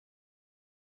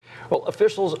Well,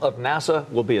 officials of NASA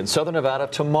will be in Southern Nevada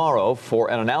tomorrow for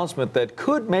an announcement that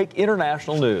could make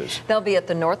international news. They'll be at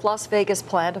the North Las Vegas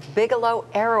plant of Bigelow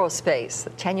Aerospace.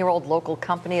 The 10-year-old local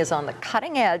company is on the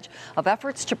cutting edge of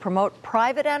efforts to promote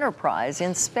private enterprise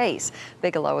in space.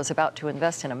 Bigelow is about to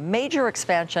invest in a major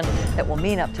expansion that will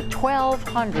mean up to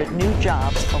 1,200 new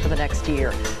jobs over the next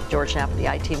year. George Knapp of the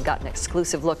I-Team got an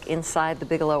exclusive look inside the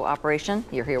Bigelow operation.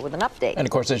 You're here with an update. And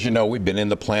of course, as you know, we've been in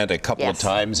the plant a couple of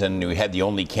times, and we had the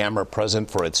only camera present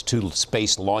for its 2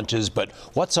 space launches. But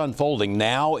what's unfolding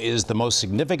now is the most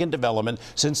significant development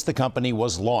since the company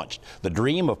was launched. The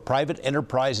dream of private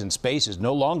enterprise in space is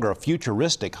no longer a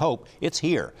futuristic hope. It's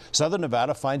here. Southern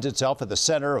Nevada finds itself at the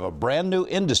center of a brand new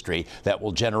industry that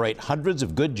will generate hundreds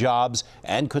of good jobs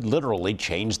and could literally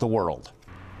change the world.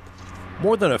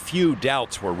 More than a few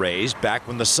doubts were raised back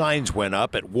when the signs went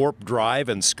up at Warp Drive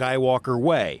and Skywalker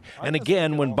Way, and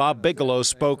again when Bob Bigelow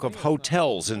spoke of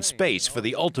hotels in space for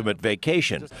the ultimate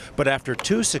vacation. But after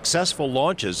 2 successful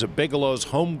launches of Bigelow's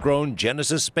homegrown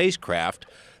Genesis spacecraft,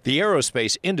 the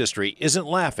aerospace industry isn't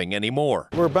laughing anymore.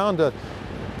 We're bound to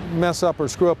mess up or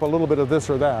screw up a little bit of this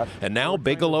or that. And now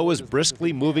Bigelow is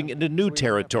briskly moving into new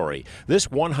territory.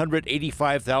 This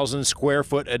 185,000 square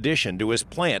foot addition to his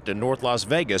plant in North Las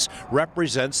Vegas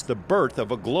represents the birth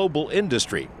of a global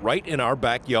industry right in our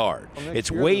backyard. It's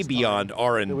way beyond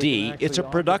R&D. It's a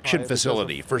production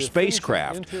facility for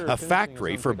spacecraft, a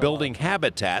factory for building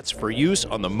habitats for use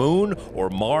on the moon or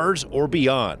Mars or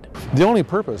beyond. The only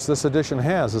purpose this addition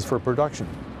has is for production.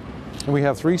 And we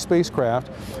have 3 spacecraft,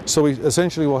 so we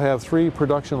essentially will have 3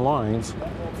 production lines,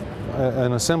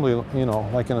 an assembly,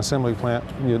 like an assembly plant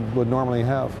you would normally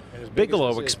have.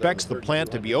 Bigelow expects the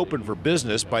plant to be open for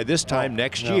business by this time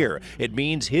next year. It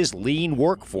means his lean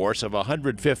workforce of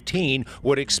 115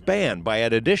 would expand by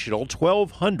an additional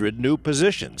 1,200 new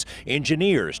positions,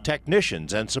 engineers,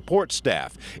 technicians, and support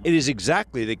staff. It is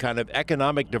exactly the kind of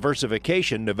economic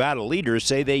diversification Nevada leaders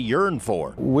say they yearn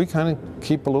for. We kind of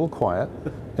keep a little quiet,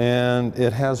 and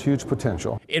it has huge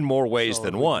potential. In more ways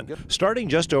than one. Starting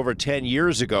just over 10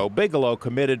 years ago, Bigelow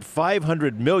committed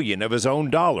 $500 million of his own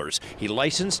dollars. He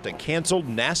licensed a canceled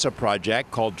NASA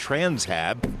project called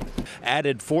Trans-hab,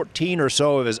 added 14 or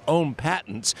so of his own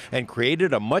patents, and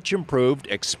created a much improved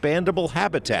expandable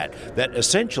habitat that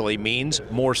essentially means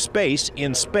more space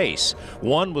in space.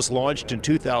 One was launched in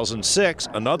 2006,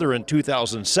 another in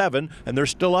 2007, and they're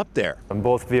still up there.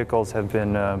 Both vehicles have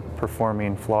been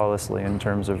performing flawlessly in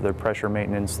terms of their pressure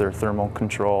maintenance, their thermal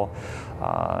control,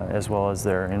 as well as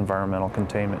their environmental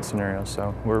containment scenarios.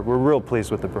 So we're real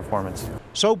pleased with the performance.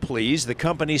 So pleased, the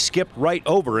company skipped right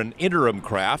over an interim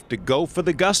craft to go for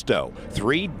the Gusto.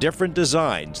 3 different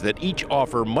designs that each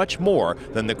offer much more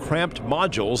than the cramped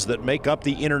modules that make up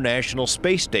the International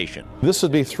Space Station. This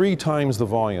would be 3 times the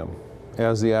volume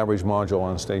as the average module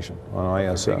on station, on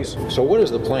ISS. So what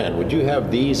is the plan? Would you have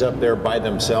these up there by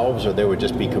themselves, or they would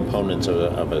just be components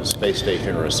of a space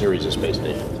station or a series of space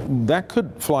stations? That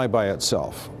could fly by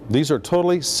itself. These are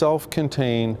totally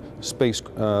self-contained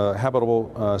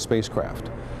habitable spacecraft.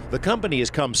 The company has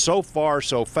come so far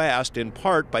so fast in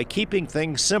part by keeping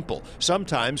things simple,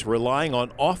 sometimes relying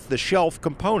on off-the-shelf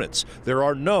components. There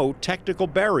are no technical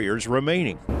barriers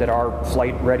remaining. That are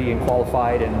flight ready and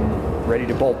qualified and ready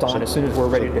to bolt on as soon as we're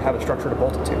ready to have a structure to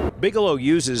bolt it to. Bigelow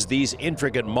uses these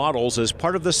intricate models as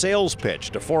part of the sales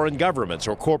pitch to foreign governments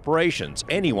or corporations,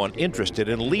 anyone interested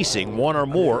in leasing one or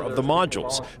more of the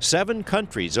modules. 7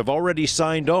 countries have already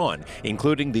signed on,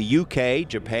 including the UK,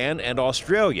 Japan, and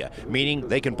Australia, meaning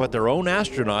they can put their own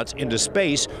astronauts into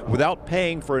space without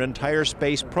paying for an entire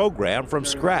space program from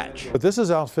scratch. But this is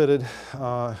outfitted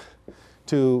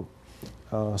to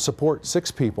support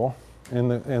 6 people,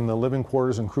 and the living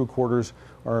quarters and crew quarters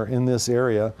are in this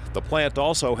area. The plant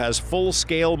also has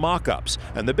full-scale mock-ups,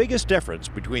 and the biggest difference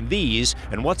between these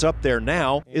and what's up there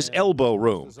now is elbow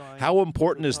room. How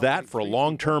important is that for a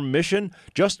long-term mission?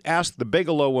 Just ask the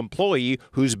Bigelow employee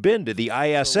who's been to the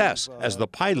ISS as the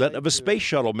pilot of a space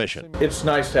shuttle mission. It's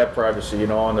nice to have privacy,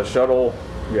 on the shuttle.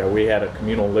 Yeah, we had a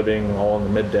communal living all on the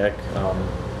mid-deck.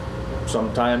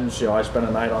 Sometimes, I spend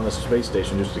a night on the space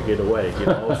station just to get away,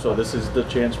 so this is the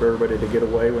chance for everybody to get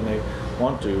away when they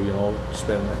want to,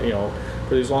 spend,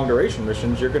 for these long duration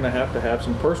missions, you're going to have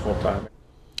some personal time.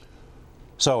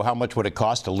 So how much would it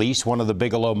cost to lease one of the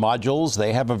Bigelow modules?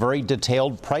 They have a very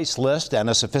detailed price list and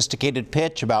a sophisticated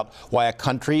pitch about why a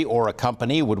country or a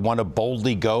company would want to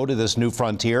boldly go to this new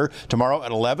frontier. Tomorrow at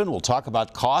 11, we'll talk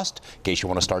about cost, in case you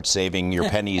want to start saving your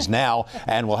pennies now,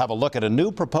 and we'll have a look at a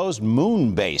new proposed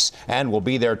moon base. And we'll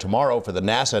be there tomorrow for the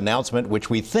NASA announcement,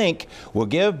 which we think will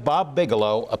give Bob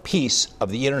Bigelow a piece of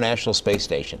the International Space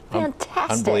Station.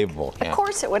 Fantastic. Unbelievable. Yeah. Of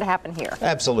course it would happen here.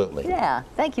 Absolutely. Yeah.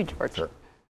 Thank you, George. Sure.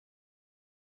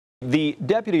 The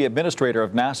deputy administrator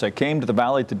of NASA came to the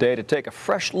Valley today to take a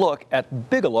fresh look at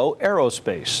Bigelow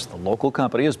Aerospace. The local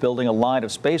company is building a line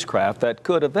of spacecraft that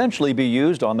could eventually be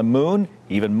used on the moon,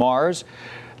 even Mars.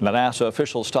 The NASA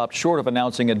officials stopped short of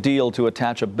announcing a deal to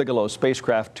attach a Bigelow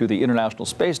spacecraft to the International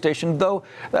Space Station, though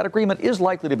that agreement is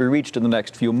likely to be reached in the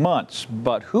next few months.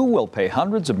 But who will pay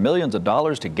hundreds of millions of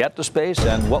dollars to get to space,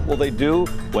 and what will they do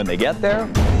when they get there?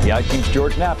 The iTeam's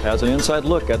George Knapp has an inside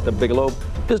look at the Bigelow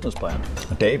business plan.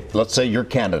 Dave, let's say you're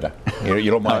Canada.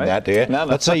 You don't mind that, do you? No.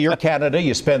 Let's say you're Canada.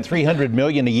 You spend $300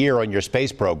 million a year on your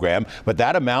space program, but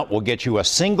that amount will get you a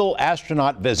single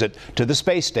astronaut visit to the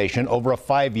space station over a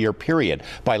 5-year period.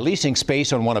 By leasing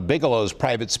space on one of Bigelow's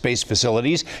private space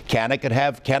facilities, Canada could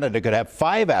have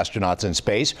 5 astronauts in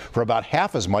space for about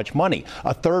half as much money.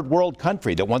 A third world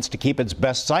country that wants to keep its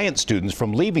best science students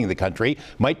from leaving the country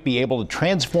might be able to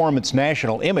transform its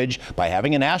national image by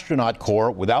having an astronaut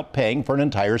corps without paying for an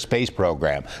entire space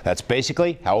program. That's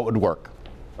basically how it would work.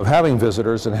 Of having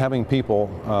visitors and having people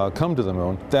come to the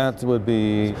moon, that would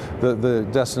be the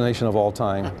destination of all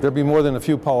time. There'd be more than a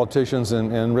few politicians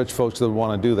and rich folks that would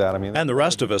want to do that. I mean, and the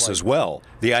rest of us as well.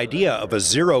 The idea of a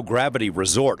zero-gravity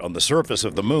resort on the surface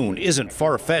of the moon isn't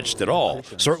far-fetched at all,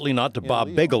 certainly not to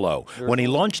Bob Bigelow. When he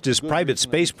launched his private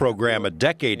space program a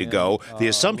decade ago, the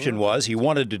assumption was he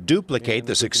wanted to duplicate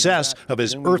the success of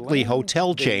his earthly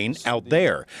hotel chain out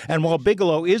there. And while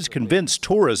Bigelow is convinced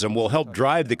tourism will help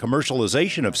drive the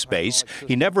commercialization of space,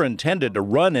 he never intended to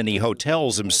run any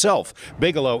hotels himself.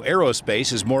 Bigelow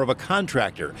Aerospace is more of a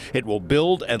contractor. It will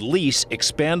build and lease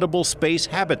expandable space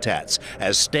habitats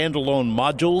as standalone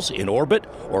modules in orbit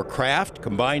or craft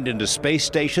combined into space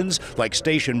stations like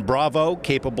Station Bravo,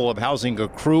 capable of housing a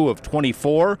crew of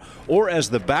 24, or as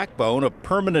the backbone of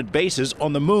permanent bases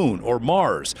on the moon or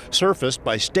Mars, surfaced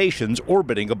by stations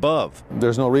orbiting above.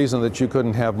 There's no reason that you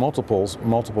couldn't have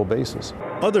multiple bases.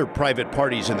 Other private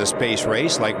parties in the space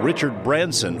race, like Richard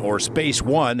Branson or Space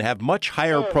One, have much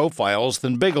higher profiles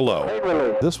than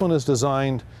Bigelow. This one is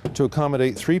designed to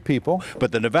accommodate 3 people.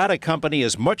 But the Nevada company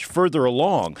is much further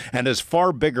along and has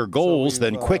far bigger goals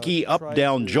than quickie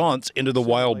up-down jaunts into the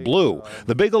wild blue.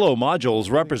 The Bigelow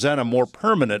modules represent a more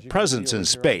permanent presence in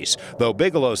space, though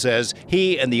Bigelow says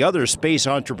he and the other space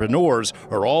entrepreneurs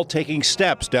are all taking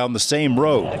steps down the same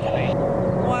road.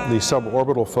 The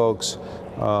suborbital folks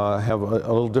have a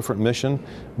little different mission,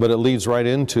 but it leads right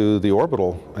into the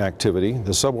orbital activity.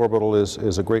 The suborbital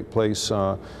is a great place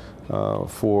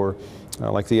for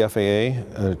like the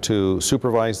FAA to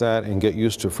supervise that and get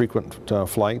used to frequent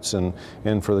flights, and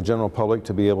for the general public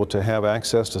to be able to have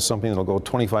access to something that will go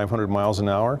 2,500 miles an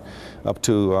hour up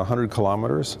to 100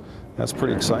 kilometers. That's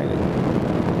pretty exciting.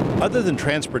 Other than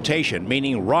transportation,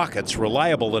 meaning rockets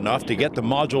reliable enough to get the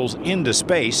modules into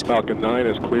space, Falcon 9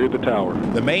 has cleared the tower.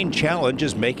 The main challenge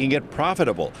is making it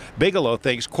profitable. Bigelow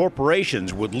thinks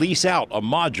corporations would lease out a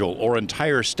module or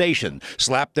entire station,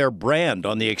 slap their brand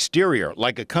on the exterior,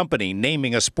 like a company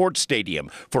naming a sports stadium,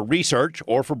 for research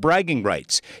or for bragging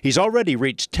rights. He's already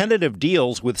reached tentative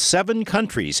deals with 7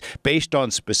 countries based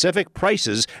on specific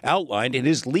prices outlined in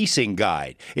his leasing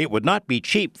guide. It would not be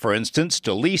cheap, for instance,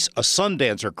 to lease a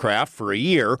Sundancer craft for a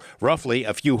year, roughly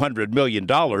a few $100 million,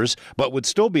 but would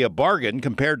still be a bargain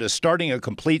compared to starting a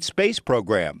complete space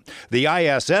program. The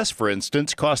ISS, for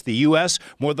instance, cost the U.S.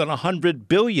 more than $100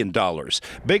 billion.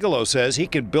 Bigelow says he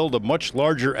can build a much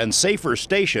larger and safer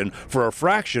station for a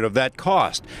fraction of that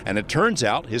cost, and it turns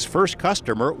out his first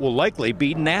customer will likely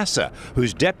be NASA,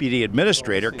 whose deputy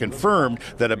administrator confirmed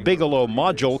that a Bigelow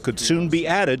module could soon be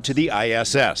added to the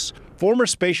ISS. Former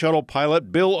space shuttle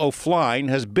pilot Bill O'Flynn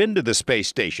has been to the space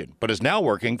station, but is now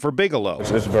working for Bigelow.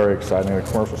 It's very exciting. The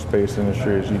commercial space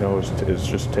industry, as you know, is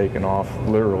just taken off,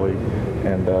 literally,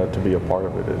 and to be a part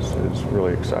of it is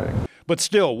really exciting. But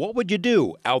still, what would you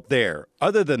do out there?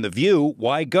 Other than the view,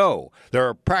 why go? There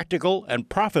are practical and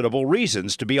profitable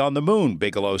reasons to be on the moon,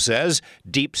 Bigelow says.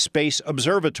 Deep space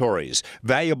observatories,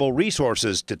 valuable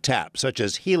resources to tap, such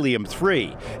as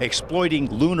helium-3, exploiting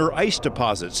lunar ice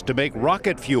deposits to make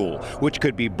rocket fuel, which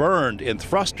could be burned in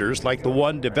thrusters like the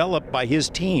one developed by his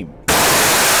team.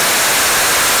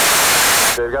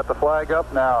 They've got the flag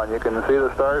up now, and you can see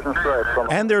the stars and stripes.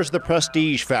 And there's the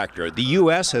prestige factor. The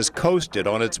U.S. has coasted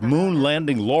on its moon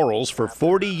landing laurels for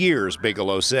 40 years,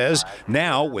 Bigelow says.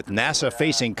 Now, with NASA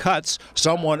facing cuts,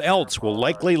 someone else will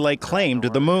likely lay claim to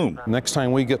the moon. Next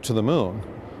time we get to the moon,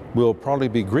 we'll probably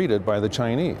be greeted by the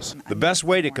Chinese. The best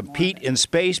way to compete in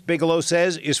space, Bigelow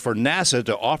says, is for NASA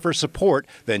to offer support,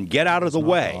 then get out of the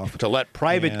way, to let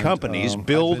private companies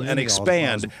build and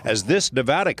expand, as this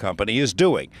Nevada company is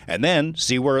doing, and then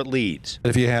see where it leads.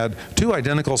 If you had two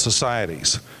identical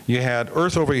societies, you had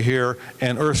Earth over here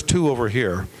and Earth 2 over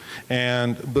here,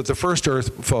 but the first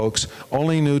Earth folks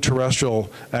only knew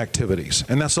terrestrial activities,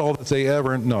 and that's all that they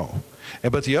ever know.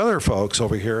 But the other folks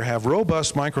over here have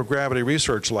robust microgravity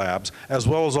research labs, as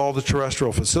well as all the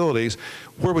terrestrial facilities.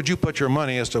 Where would you put your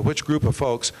money as to which group of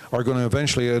folks are going to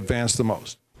eventually advance the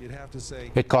most? You'd have to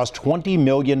say it cost $20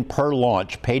 million per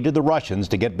launch paid to the Russians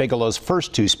to get Bigelow's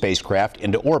first 2 spacecraft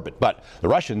into orbit. But the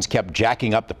Russians kept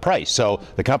jacking up the price, so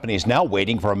the company is now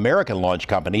waiting for American launch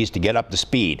companies to get up to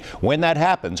speed. When that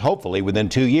happens, hopefully within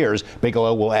 2 years,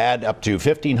 Bigelow will add up to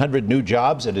 1,500 new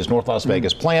jobs at his North Las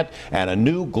Vegas plant, and a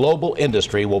new global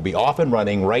industry will be off and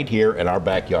running right here in our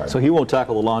backyard. So he won't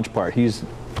tackle the launch part.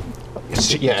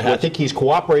 Yeah, I think he's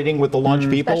cooperating with the launch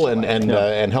people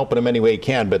and helping them any way he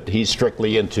can, but he's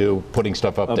strictly into putting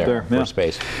stuff up there for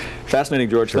space. Fascinating,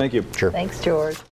 George. Sure. Thank you. Sure. Thanks, George.